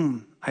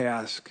whom, I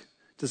ask,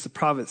 does the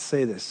prophet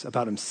say this?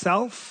 About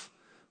himself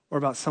or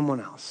about someone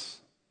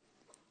else?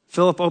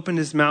 Philip opened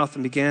his mouth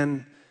and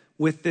began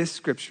with this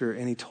scripture,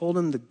 and he told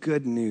him the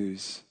good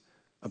news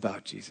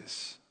about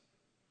Jesus.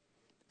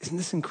 Isn't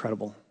this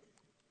incredible?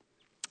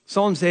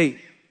 Psalms 8,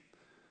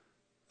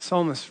 the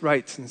psalmist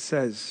writes and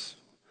says,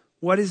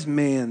 what is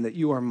man that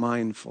you are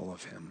mindful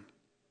of him?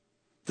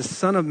 The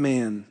Son of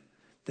Man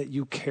that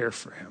you care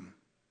for him.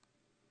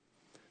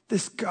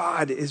 This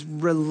God is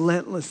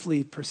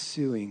relentlessly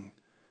pursuing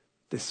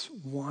this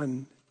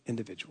one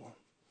individual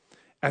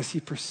as he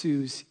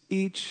pursues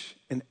each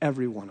and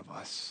every one of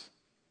us.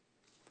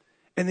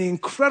 And the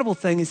incredible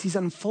thing is he's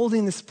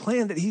unfolding this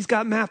plan that he's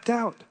got mapped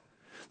out.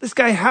 This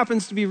guy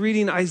happens to be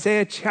reading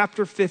Isaiah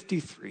chapter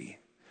 53.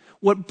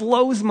 What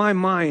blows my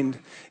mind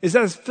is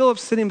that as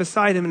Philip's sitting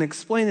beside him and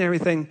explaining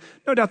everything,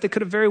 no doubt they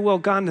could have very well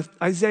gone to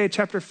Isaiah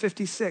chapter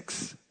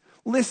 56.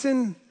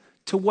 Listen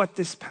to what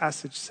this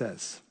passage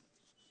says.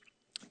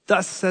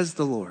 Thus says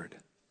the Lord,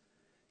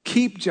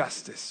 keep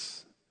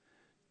justice,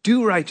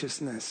 do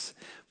righteousness,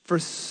 for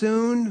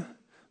soon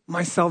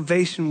my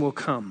salvation will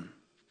come.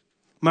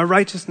 My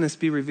righteousness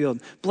be revealed.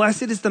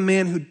 Blessed is the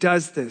man who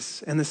does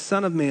this, and the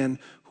Son of Man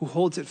who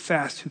holds it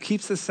fast, who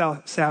keeps the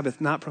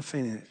Sabbath, not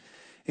profaning it,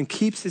 and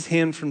keeps his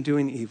hand from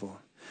doing evil.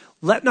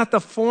 Let not the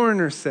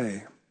foreigner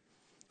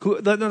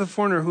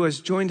who has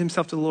joined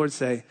himself to the Lord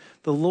say,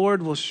 the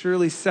Lord will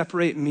surely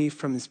separate me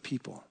from his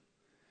people.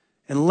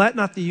 And let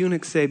not the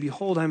eunuch say,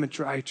 behold, I am a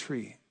dry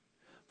tree.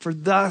 For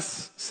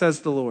thus says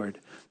the Lord,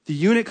 the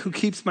eunuch who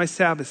keeps my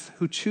Sabbath,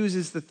 who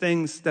chooses the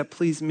things that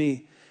please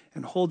me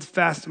and holds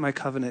fast to my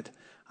covenant,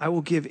 I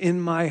will give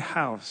in my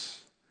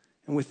house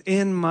and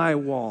within my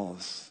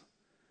walls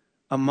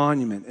a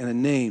monument and a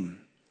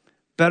name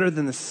better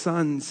than the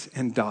sons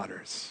and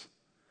daughters.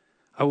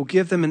 I will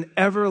give them an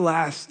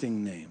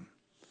everlasting name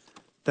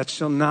that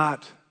shall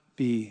not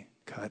be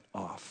cut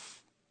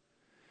off.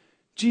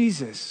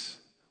 Jesus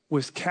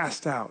was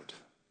cast out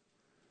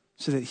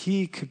so that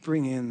he could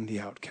bring in the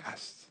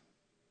outcast.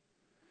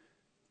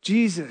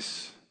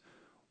 Jesus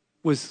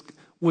was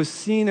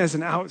seen as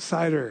an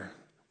outsider,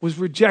 was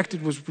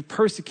rejected, was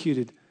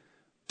persecuted,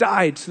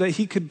 died so that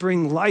he could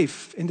bring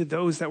life into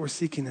those that were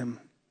seeking him.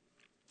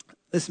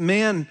 This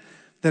man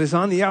that is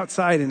on the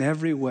outside in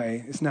every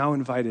way is now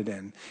invited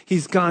in.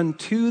 He's gone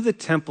to the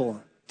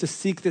temple to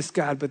seek this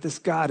God, but this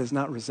God is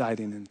not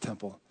residing in the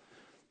temple.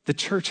 The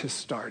church has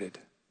started.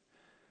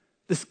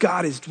 This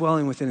God is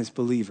dwelling within his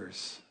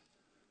believers.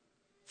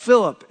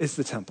 Philip is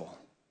the temple.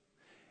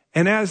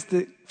 And as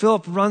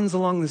Philip runs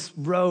along this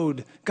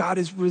road, God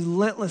is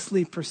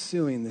relentlessly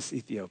pursuing this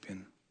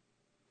Ethiopian.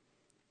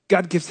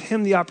 God gives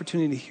him the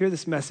opportunity to hear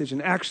this message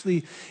and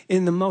actually,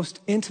 in the most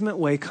intimate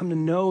way, come to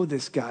know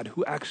this God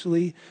who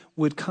actually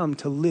would come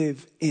to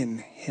live in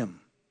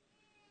him.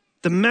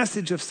 The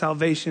message of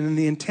salvation and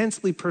the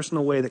intensely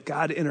personal way that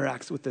God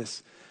interacts with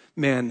this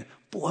man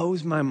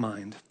blows my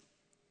mind.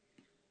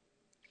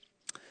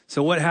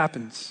 So what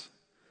happens?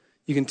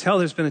 You can tell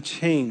there's been a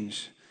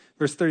change.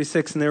 Verse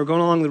 36, and they were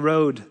going along the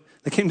road.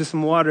 They came to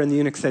some water, and the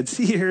eunuch said,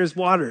 see, here is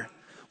water.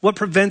 What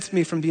prevents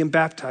me from being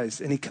baptized?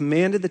 And he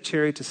commanded the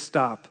chariot to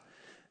stop.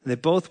 And they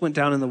both went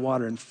down in the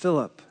water, and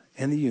Philip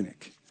and the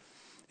eunuch.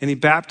 And he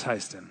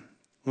baptized him.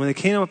 When they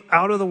came up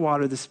out of the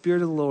water, the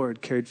Spirit of the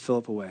Lord carried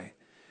Philip away.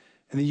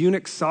 And the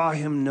eunuch saw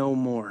him no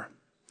more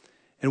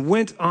and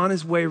went on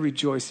his way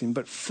rejoicing.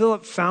 But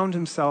Philip found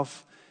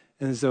himself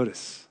in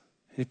Azotus.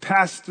 And he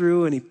passed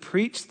through and he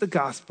preached the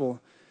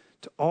gospel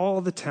to all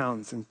the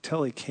towns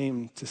until he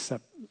came to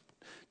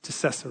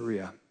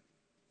Caesarea.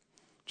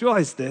 Do you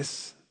realize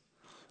this?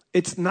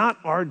 It's not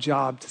our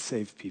job to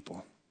save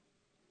people.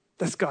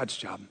 That's God's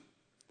job.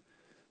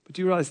 But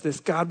do you realize this?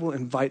 God will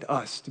invite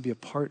us to be a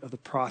part of the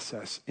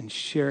process in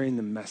sharing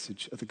the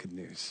message of the good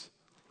news.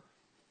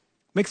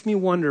 Makes me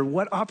wonder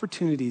what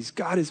opportunities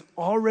God is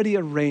already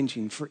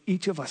arranging for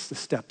each of us to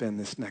step in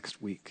this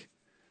next week.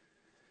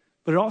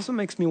 But it also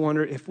makes me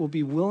wonder if we'll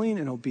be willing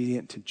and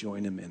obedient to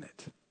join him in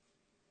it.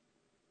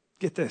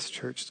 Get this,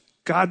 church.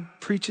 God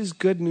preaches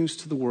good news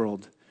to the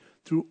world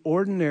through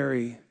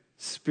ordinary,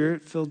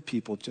 Spirit-filled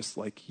people just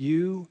like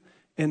you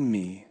and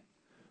me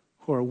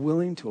who are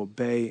willing to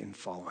obey and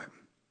follow him.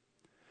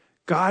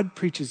 God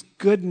preaches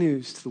good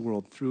news to the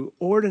world through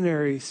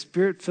ordinary,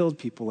 Spirit-filled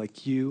people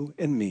like you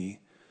and me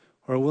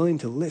who who are willing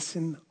to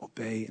listen,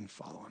 obey, and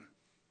follow him.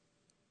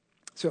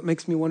 So it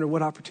makes me wonder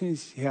what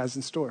opportunities he has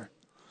in store.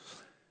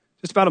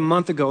 Just about a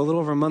month ago, a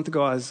little over a month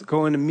ago, I was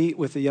going to meet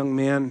with a young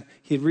man.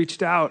 He had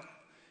reached out.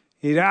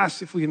 He had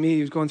asked if we could meet.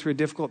 He was going through a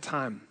difficult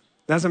time.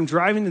 And as I'm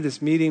driving to this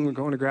meeting, we're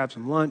going to grab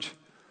some lunch,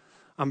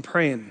 I'm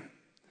praying.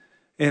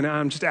 And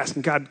I'm just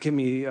asking God to give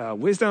me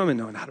wisdom and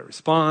knowing how to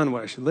respond,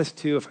 what I should listen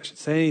to, if I should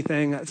say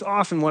anything. It's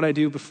often what I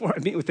do before I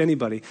meet with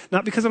anybody.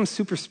 Not because I'm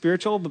super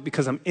spiritual, but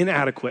because I'm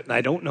inadequate and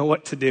I don't know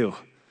what to do.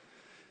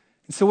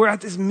 And so we're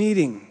at this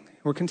meeting.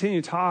 We're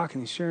continuing to talk,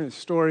 and he's sharing his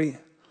story.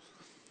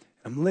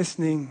 I'm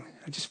listening.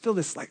 I just feel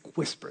this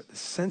whisper, this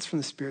sense from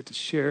the Spirit to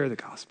share the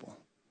gospel.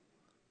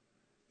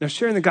 Now,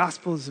 sharing the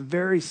gospel is a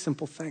very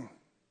simple thing.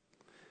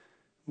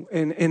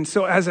 And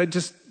so as I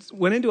just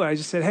went into it, I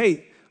just said,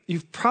 hey,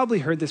 you've probably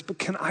heard this, but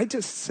can I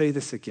just say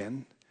this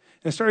again?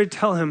 And I started to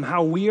tell him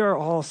how we are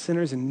all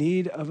sinners in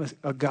need of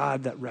a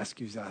God that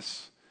rescues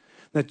us.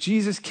 That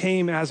Jesus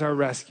came as our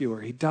rescuer.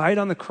 He died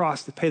on the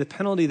cross to pay the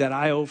penalty that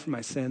I owe for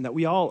my sin, that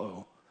we all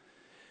owe.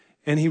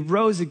 And he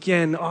rose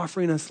again,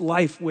 offering us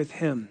life with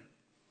him.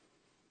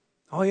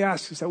 All he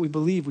asks is that we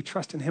believe, we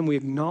trust in him, we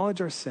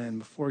acknowledge our sin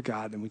before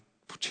God, and we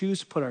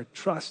choose to put our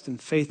trust and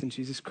faith in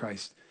Jesus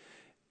Christ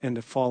and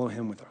to follow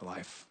him with our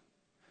life.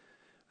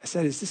 I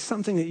said, is this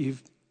something that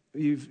you've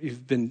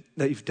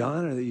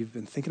done or that you've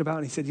been thinking about?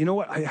 And he said, you know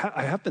what?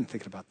 I have been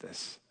thinking about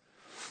this.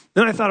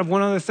 Then I thought of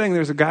one other thing.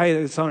 There's a guy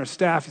that's on our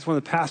staff. He's one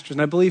of the pastors,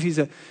 and I believe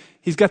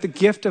he's got the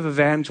gift of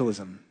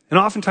evangelism. And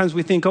oftentimes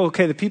we think,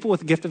 the people with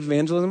the gift of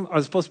evangelism are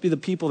supposed to be the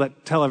people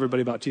that tell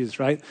everybody about Jesus,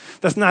 right?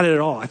 That's not it at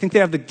all. I think they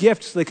have the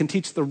gift so they can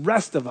teach the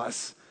rest of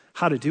us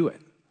how to do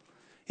it.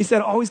 He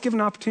said, always give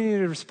an opportunity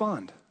to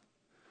respond.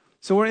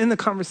 So we're in the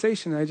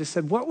conversation, and I just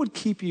said, what would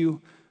keep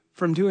you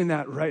from doing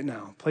that right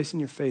now, placing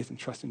your faith and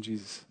trust in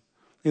Jesus?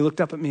 He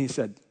looked up at me and he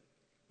said,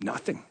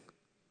 nothing.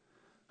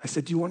 I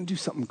said, do you want to do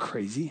something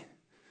crazy?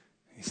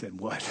 He said,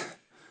 what?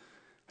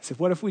 I said,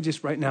 what if we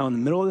just right now in the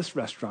middle of this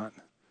restaurant,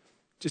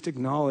 just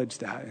acknowledge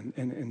that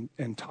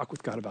and talk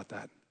with God about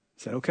that?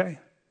 He said, okay.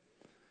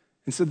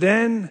 And so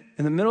then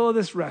in the middle of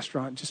this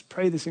restaurant, just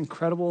pray this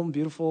incredible and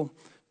beautiful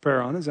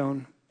prayer on his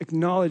own,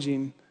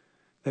 acknowledging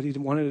that he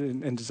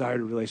wanted and desired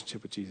a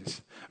relationship with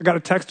Jesus. I got a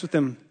text with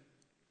him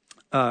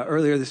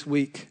earlier this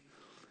week.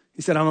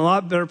 He said, I'm in a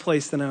lot better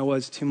place than I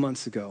was 2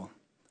 months ago.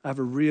 I have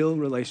a real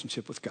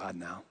relationship with God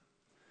now.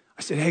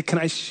 I said, hey, can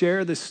I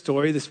share this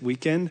story this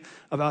weekend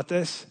about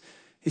this?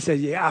 He said,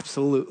 yeah,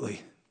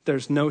 absolutely.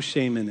 There's no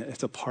shame in it.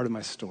 It's a part of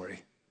my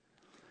story.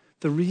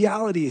 The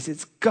reality is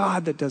it's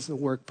God that does the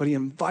work, but he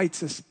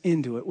invites us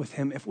into it with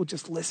him if we'll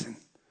just listen.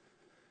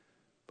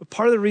 But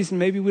part of the reason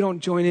maybe we don't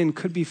join in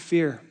could be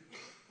fear.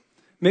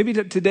 Maybe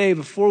today,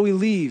 before we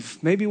leave,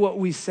 maybe what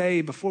we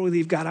say before we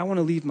leave, God, I want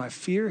to leave my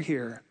fear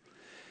here.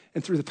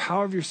 And through the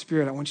power of your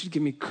Spirit, I want you to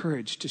give me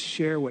courage to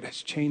share what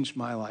has changed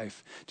my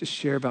life, to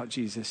share about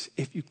Jesus,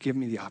 if you give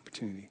me the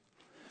opportunity.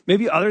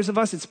 Maybe others of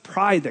us, it's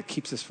pride that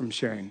keeps us from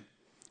sharing.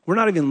 We're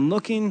not even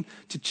looking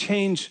to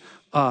change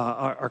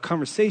our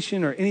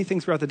conversation or anything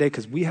throughout the day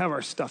because we have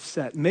our stuff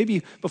set.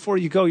 Maybe before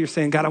you go, you're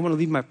saying, God, I want to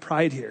leave my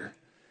pride here.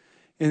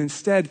 And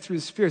instead, through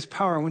the Spirit's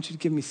power, I want you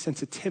to give me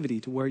sensitivity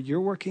to where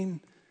you're working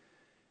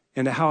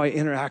and to how I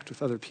interact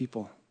with other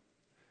people.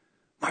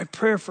 My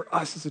prayer for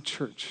us as a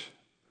church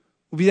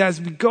will be that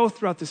as we go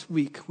throughout this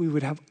week, we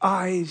would have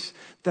eyes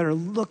that are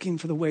looking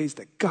for the ways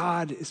that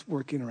God is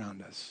working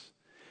around us.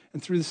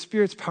 And through the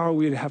Spirit's power,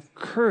 we would have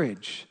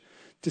courage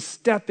to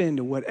step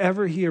into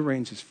whatever he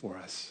arranges for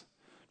us,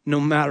 no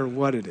matter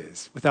what it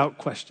is, without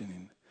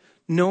questioning,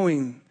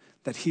 knowing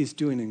that he is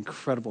doing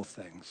incredible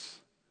things.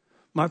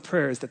 My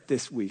prayer is that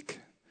this week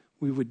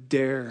we would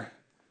dare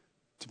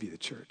to be the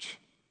church.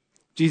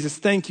 Jesus,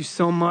 thank you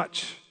so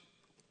much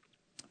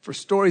for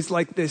stories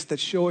like this that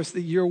show us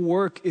that your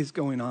work is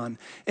going on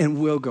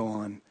and will go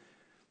on,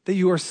 that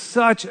you are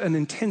such an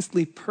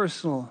intensely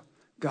personal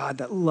God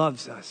that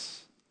loves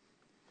us.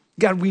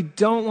 God, we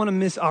don't want to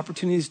miss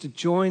opportunities to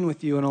join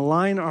with you and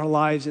align our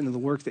lives into the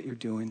work that you're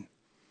doing.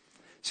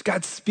 So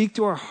God, speak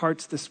to our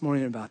hearts this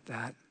morning about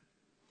that.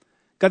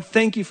 God,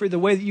 thank you for the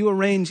way that you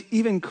arrange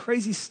even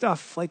crazy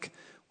stuff like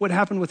what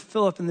happened with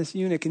Philip and this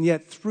eunuch, and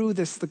yet through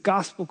this, the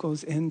gospel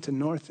goes into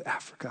North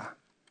Africa.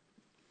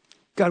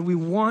 God, we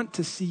want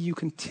to see you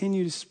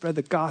continue to spread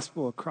the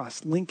gospel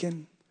across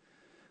Lincoln,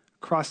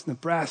 across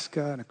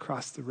Nebraska, and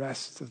across the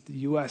rest of the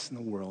U.S. and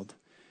the world.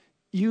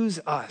 Use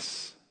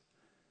us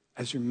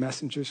as your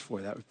messengers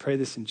for that. We pray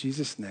this in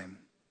Jesus' name.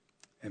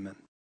 Amen.